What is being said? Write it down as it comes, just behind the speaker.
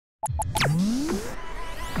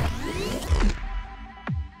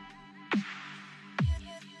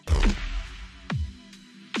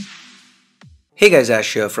Hey guys,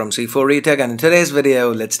 Ash here from C4Retech, and in today's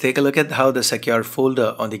video, let's take a look at how the secure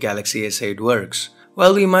folder on the Galaxy S8 works.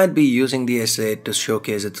 While we might be using the S8 to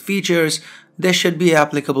showcase its features, this should be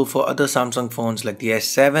applicable for other Samsung phones like the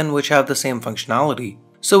S7 which have the same functionality.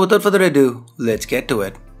 So without further ado, let's get to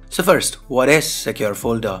it. So first, what is secure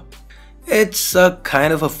folder? It's a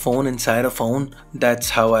kind of a phone inside a phone. That's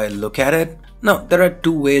how I look at it. Now, there are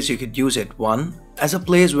two ways you could use it. One, as a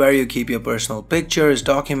place where you keep your personal pictures,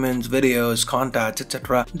 documents, videos, contacts,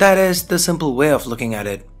 etc. That is the simple way of looking at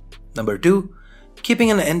it. Number two,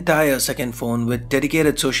 keeping an entire second phone with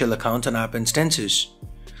dedicated social accounts and app instances.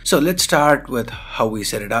 So let's start with how we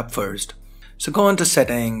set it up first. So go into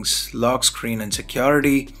settings, lock screen and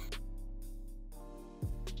security,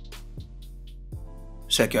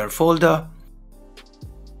 secure folder.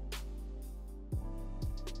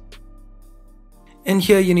 In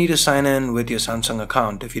here you need to sign in with your Samsung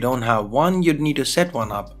account. If you don't have one, you'd need to set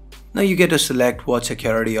one up. Now you get to select what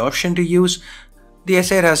security option to use. The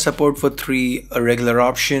S8 has support for 3, a regular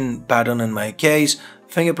option, pattern in my case,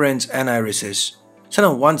 fingerprints and irises. So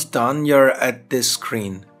now once done, you're at this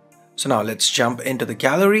screen. So now let's jump into the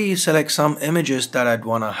gallery, select some images that I'd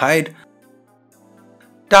want to hide.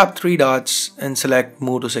 Tap 3 dots and select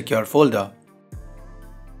move to secure folder.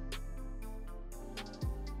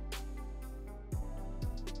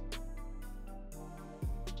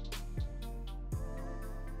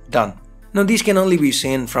 Done. Now these can only be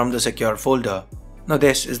seen from the secure folder. Now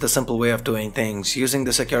this is the simple way of doing things, using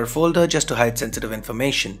the secure folder just to hide sensitive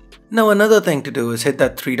information. Now another thing to do is hit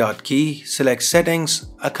that 3-dot key, select settings,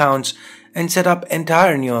 accounts, and set up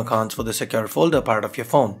entire new accounts for the secure folder part of your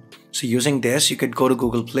phone. So using this, you could go to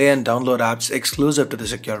Google Play and download apps exclusive to the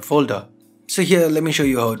secure folder. So here, let me show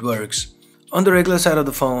you how it works. On the regular side of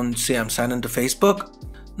the phone, say I'm signed into Facebook.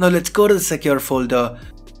 Now let's go to the secure folder,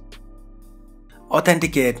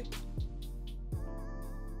 authenticate,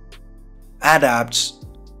 add apps,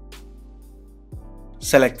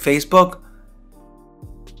 select Facebook,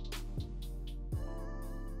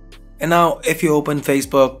 and now if you open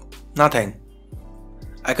Facebook, nothing.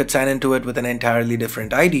 I could sign into it with an entirely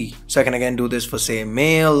different ID, so I can again do this for say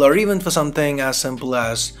mail or even for something as simple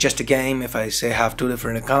as just a game. If I say have 2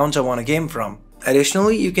 different accounts I want a game from.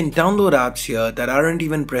 Additionally, you can download apps here that aren't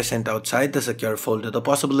even present outside the secure folder. The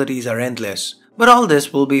possibilities are endless. But all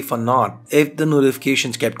this will be for naught if the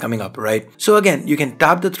notifications kept coming up, right? So again, you can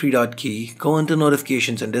tap the 3-dot key, go into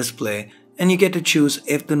notifications and display, and you get to choose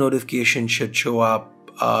if the notification should show up.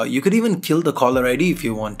 You could even kill the caller ID if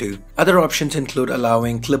you want to. Other options include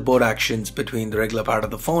allowing clipboard actions between the regular part of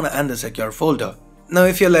the phone and the secure folder. Now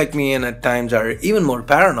if you're like me and at times are even more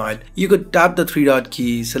paranoid, you could tap the 3-dot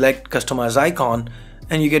key, select customize icon,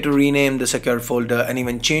 and you get to rename the secure folder and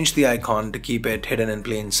even change the icon to keep it hidden in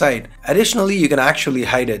plain sight. Additionally, you can actually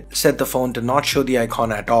hide it, set the phone to not show the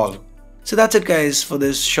icon at all. So that's it guys for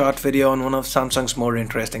this short video on one of Samsung's more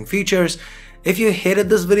interesting features. If you hated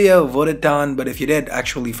this video, vote it down, but if you did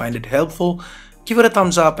actually find it helpful, give it a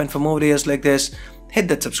thumbs up, and for more videos like this, hit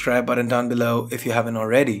that subscribe button down below if you haven't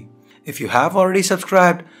already. If you have already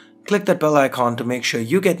subscribed, click that bell icon to make sure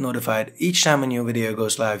you get notified each time a new video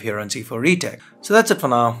goes live here on C4Retech. So that's it for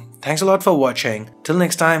now. Thanks a lot for watching. Till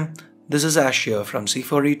next time, this is Ash here from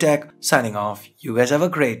C4Retech signing off. You guys have a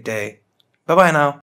great day. Bye bye now.